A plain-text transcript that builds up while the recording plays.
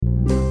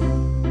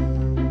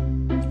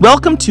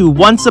Welcome to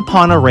Once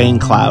Upon a Rain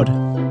Cloud,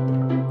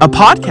 a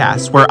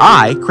podcast where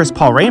I, Chris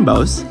Paul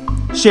Rainbows,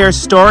 share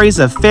stories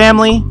of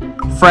family,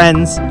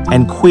 friends,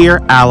 and queer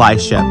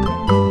allyship.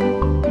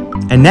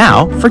 And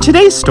now for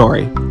today's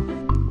story.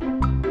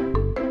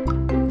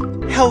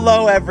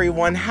 Hello,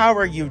 everyone. How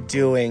are you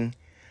doing?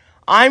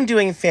 I'm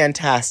doing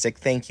fantastic.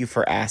 Thank you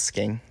for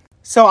asking.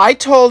 So I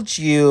told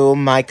you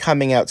my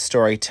coming out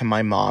story to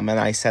my mom, and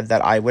I said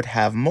that I would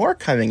have more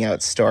coming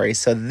out stories.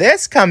 So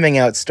this coming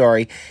out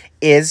story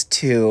is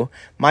to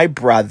my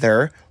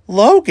brother,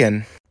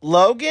 Logan.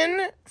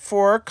 Logan,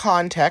 for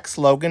context,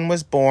 Logan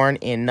was born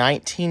in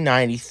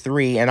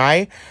 1993, and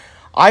I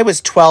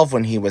was 12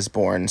 when he was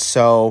born.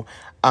 So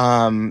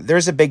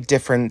there's a big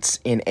difference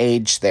in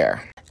age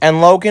there.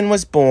 And Logan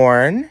was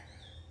born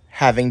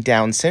having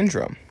Down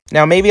syndrome.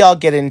 Now, maybe I'll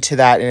get into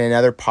that in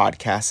another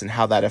podcast and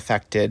how that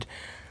affected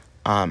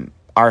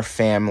our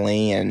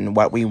family and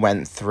what we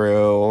went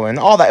through and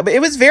all that. But it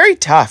was very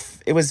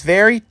tough. It was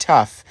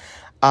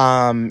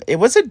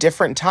a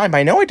different time.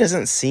 I know it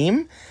doesn't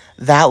seem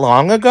that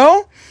long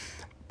ago,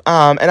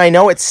 and I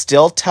know it's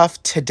still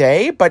tough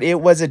today, but it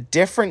was a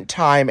different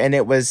time, and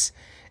it was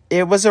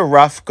a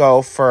rough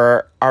go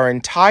for our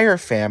entire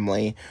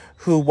family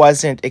who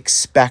wasn't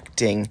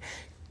expecting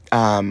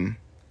Logan.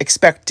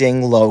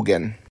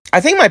 I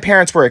think my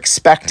parents were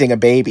expecting a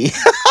baby.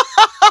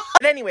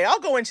 But anyway, I'll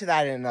go into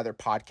that in another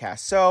podcast.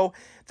 So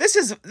this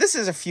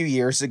is a few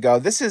years ago.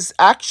 This is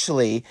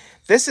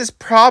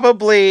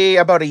probably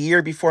about a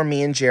year before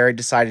me and Jared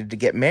decided to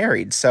get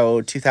married.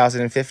 So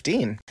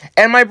 2015.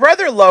 And my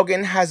brother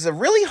Logan has a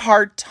really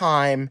hard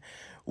time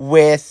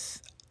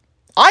with,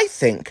 I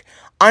think,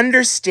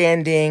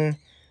 understanding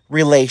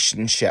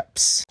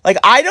relationships. Like,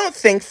 I don't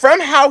think,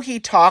 from how he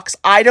talks,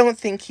 I don't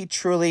think he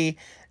truly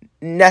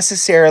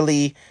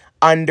necessarily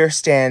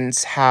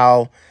understands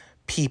how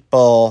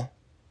people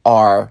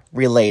are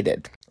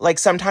related. Like,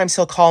 sometimes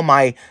he'll call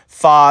my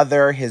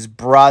father his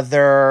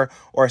brother,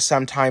 or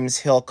sometimes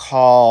he'll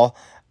call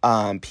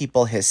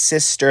people his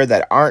sister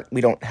that we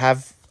don't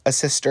have a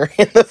sister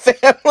in the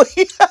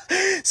family.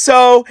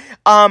 So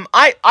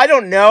I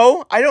don't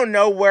know. I don't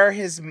know where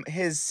his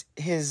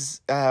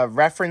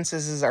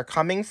references are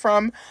coming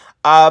from.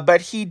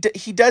 But he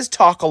does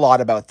talk a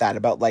lot about that,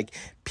 about like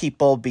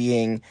people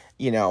being,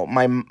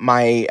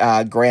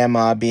 my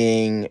grandma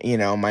being,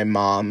 my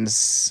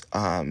mom's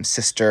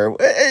sister.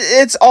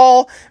 It's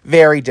all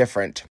very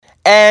different.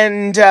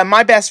 And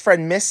my best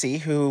friend Missy,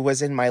 who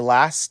was in my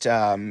last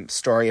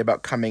story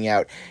about coming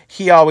out,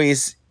 he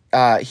always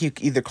he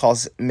either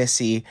calls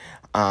Missy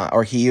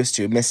or he used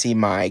to Missy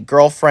my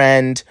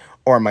girlfriend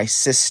or my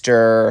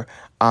sister.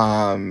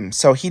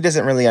 So he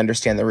doesn't really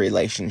understand the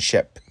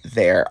relationship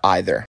there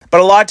either.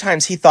 But a lot of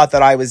times he thought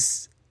that I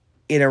was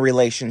in a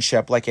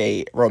relationship, like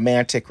a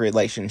romantic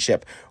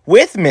relationship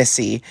with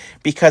Missy,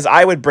 because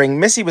I would bring,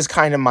 Missy was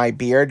kind of my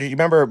beard. Do you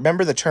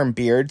remember the term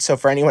beard? So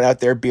for anyone out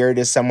there, beard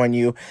is someone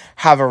you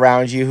have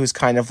around you who's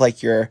kind of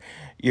like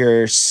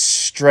your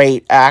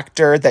straight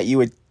actor that you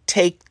would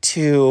take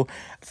to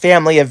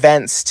family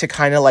events to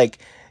kind of like,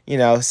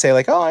 say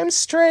like, oh, I'm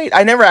straight.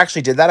 I never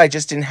actually did that. I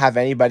just didn't have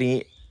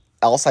anybody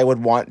else I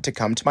would want to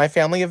come to my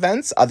family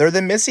events other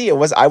than Missy.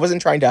 I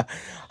wasn't trying to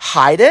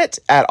hide it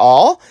at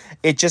all.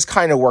 It just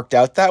kind of worked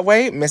out that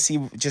way.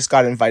 Missy just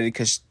got invited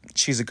because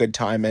she's a good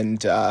time,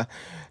 and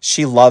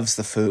she loves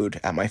the food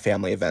at my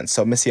family events.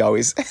 So Missy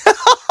always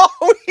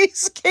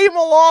came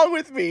along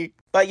with me.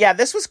 But yeah,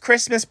 this was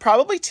Christmas,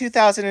 probably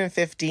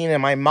 2015,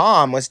 and my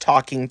mom was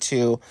talking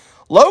to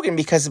Logan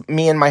because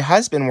me and my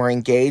husband were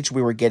engaged.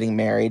 We were getting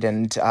married,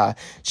 and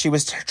she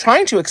was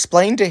trying to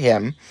explain to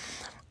him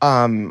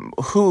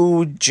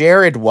who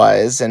Jared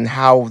was and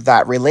how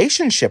that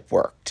relationship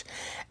worked.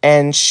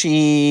 And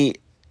she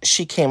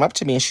came up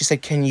to me and she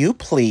said, "Can you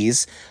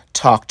please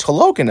talk to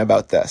Logan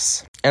about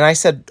this?" And I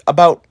said,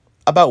 about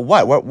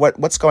what?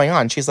 What's going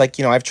on? She's like,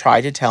 I've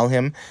tried to tell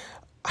him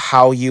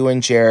how you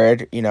and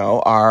Jared,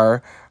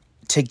 are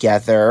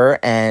together,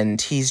 and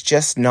he's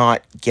just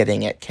not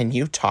getting it. Can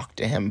you talk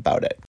to him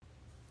about it?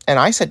 And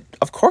I said,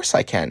 of course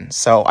I can.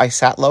 So I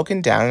sat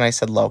Logan down and I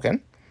said,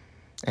 Logan.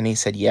 And he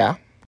said, yeah.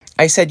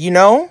 I said,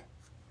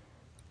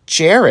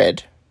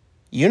 Jared.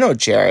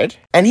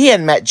 And he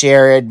had met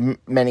Jared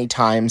many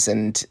times,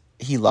 and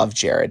he loved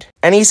Jared.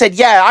 And he said,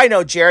 yeah, I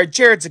know Jared.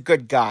 Jared's a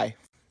good guy,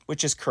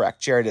 which is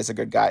correct. Jared is a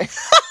good guy.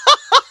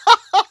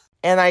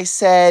 And I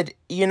said,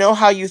 you know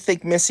how you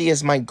think Missy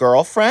is my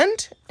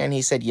girlfriend? And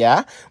he said,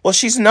 yeah. Well,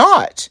 she's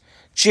not.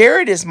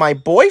 Jared is my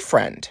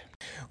boyfriend.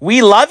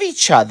 We love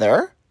each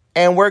other,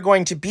 and we're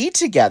going to be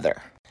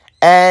together.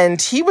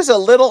 And he was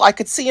I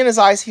could see in his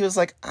eyes, he was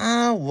like,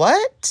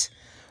 what?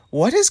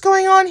 What is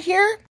going on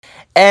here?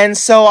 And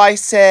so I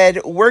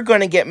said, we're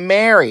going to get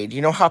married.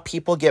 You know how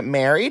people get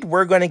married?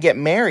 We're going to get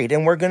married,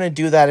 and we're going to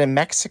do that in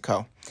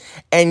Mexico.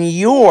 And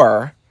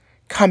you're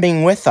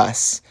coming with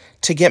us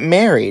to get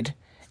married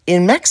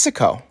in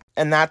Mexico.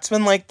 And that's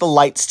when the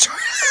lights turned.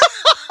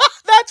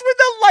 That's when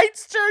the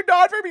lights turned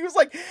on for me. He was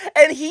like,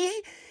 and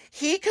he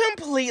He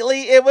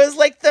completely, it was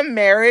like the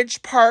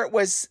marriage part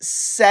was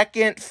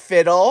second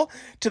fiddle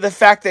to the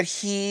fact that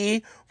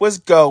he was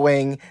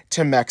going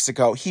to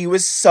Mexico.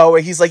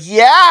 He's like,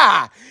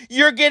 yeah,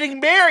 you're getting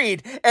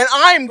married and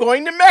I'm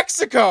going to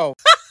Mexico.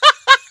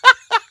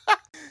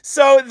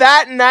 So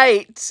that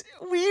night,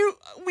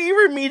 we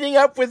were meeting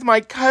up with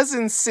my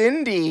cousin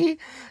Cindy,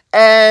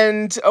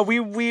 and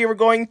we were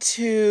going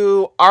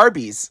to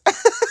Arby's.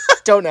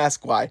 Don't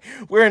ask why.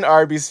 We're an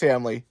Arby's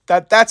family.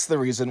 That's the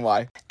reason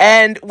why.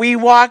 And we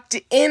walked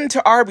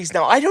into Arby's.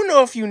 Now, I don't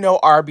know if you know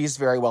Arby's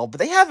very well, but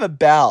they have a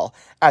bell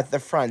at the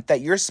front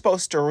that you're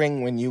supposed to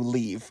ring when you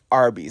leave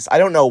Arby's. I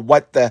don't know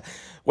what the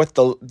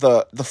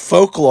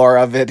folklore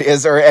of it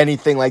is or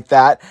anything like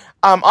that.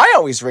 I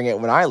always ring it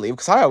when I leave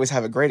because I always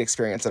have a great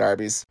experience at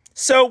Arby's.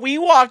 So we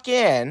walk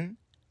in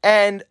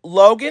and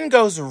Logan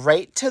goes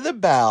right to the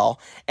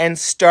bell and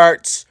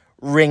starts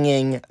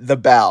ringing the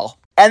bell.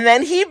 And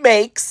then he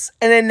makes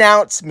an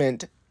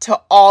announcement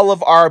to all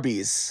of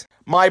Arby's.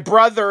 My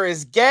brother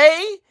is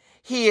gay.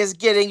 He is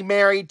getting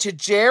married to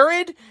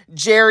Jared.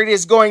 Jared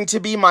is going to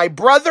be my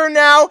brother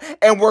now,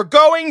 and we're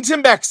going to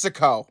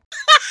Mexico.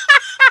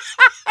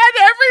 And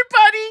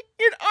everybody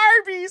in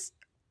Arby's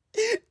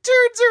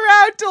turns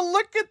around to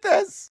look at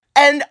this.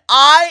 And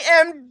I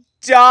am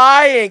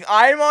dying.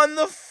 I'm on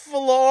the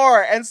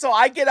floor. And so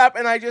I get up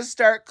and I just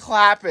start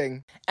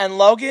clapping. And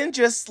Logan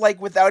just,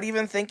 like, without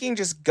even thinking,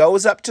 just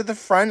goes up to the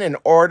front and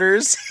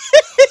orders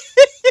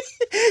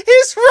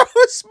his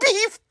roast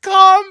beef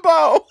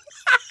combo.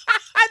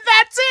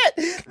 That's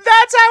it.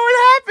 That's how it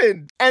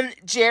happened. And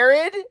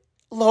Jared,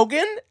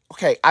 Logan,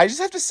 okay, I just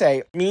have to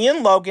say, me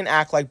and Logan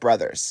act like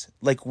brothers.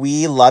 Like,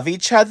 we love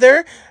each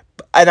other.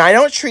 And I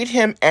don't treat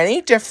him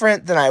any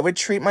different than I would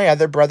treat my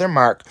other brother,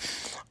 Mark.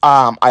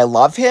 I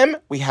love him.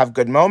 We have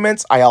good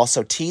moments. I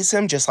also tease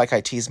him just like I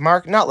tease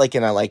Mark. Not like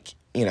in a, like,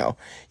 you know,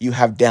 you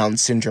have Down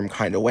syndrome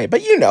kind of way,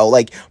 but, you know,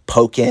 like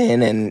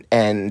poking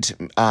and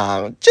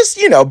just,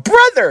 you know,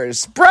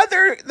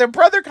 the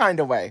brother kind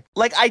of way.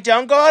 Like, I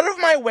don't go out of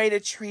my way to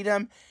treat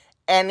him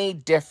any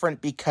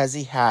different because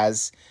he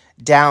has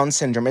Down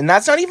syndrome. And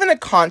that's not even a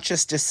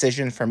conscious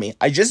decision for me.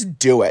 I just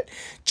do it.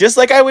 Just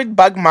like I would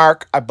bug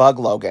Mark, I bug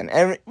Logan.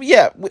 And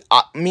yeah,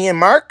 me and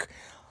Mark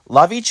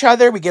love each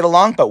other, we get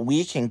along, but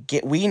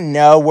we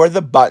know where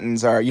the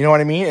buttons are, you know what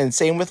I mean? And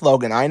same with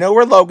Logan. I know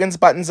where Logan's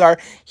buttons are,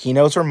 he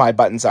knows where my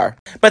buttons are.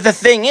 But the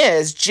thing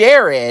is,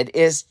 Jared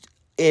is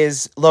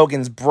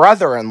Logan's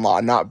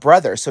brother-in-law, not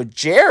brother. So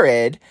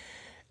Jared,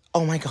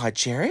 oh my God,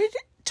 Jared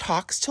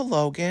talks to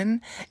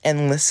Logan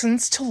and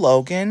listens to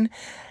Logan,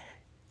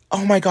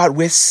 oh my God,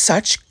 with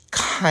such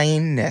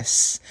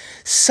kindness.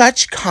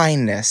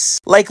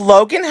 Like,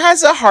 Logan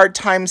has a hard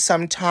time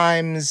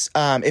sometimes,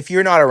 if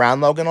you're not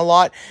around Logan a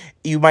lot,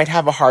 you might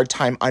have a hard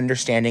time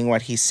understanding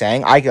what he's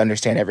saying. I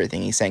understand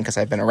everything he's saying because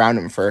I've been around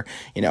him for,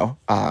 you know,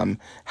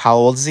 how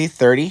old is he?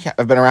 30?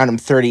 I've been around him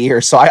 30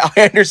 years, so I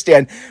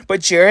understand. But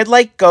Jared,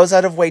 like, goes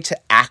out of way to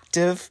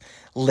actively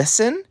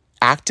listen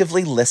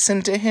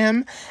to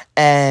him,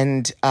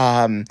 and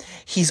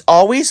he's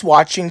always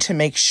watching to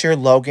make sure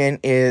Logan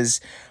is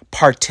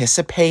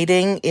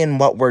participating in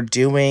what we're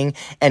doing.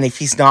 And if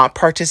he's not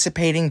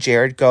participating,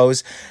 Jared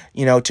goes,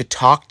 you know, to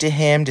talk to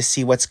him to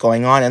see what's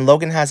going on. And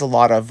Logan has a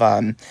lot of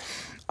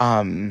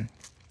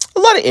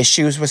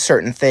issues with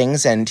certain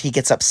things, and he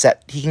gets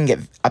upset. He can get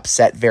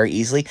upset very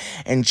easily,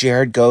 and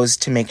Jared goes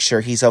to make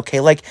sure he's okay.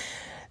 Like,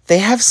 they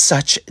have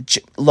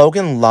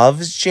Logan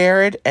loves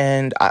Jared,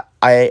 and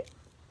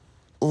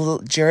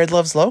Jared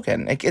loves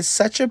Logan. It's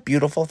such a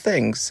beautiful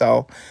thing.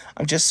 So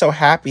I'm just so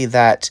happy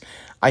that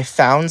I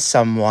found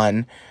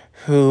someone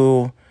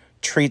who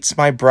treats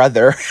my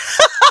brother better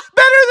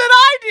than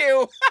I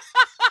do.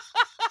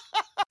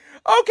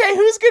 Okay,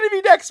 who's going to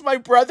be next? My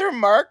brother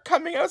Mark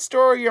coming out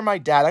story or my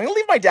dad? I'm going to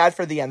leave my dad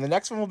for the end. The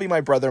next one will be my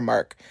brother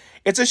Mark.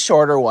 It's a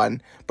shorter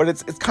one, but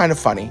it's kind of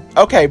funny.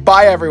 Okay,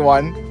 bye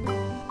everyone.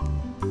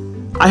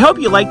 I hope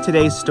you liked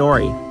today's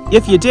story.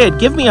 If you did,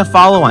 give me a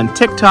follow on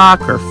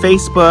TikTok or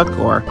Facebook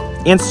or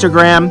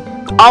Instagram,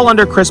 all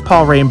under Chris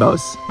Paul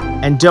Rainbows.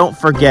 And don't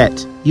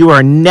forget, you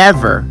are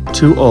never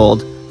too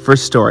old for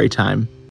story time.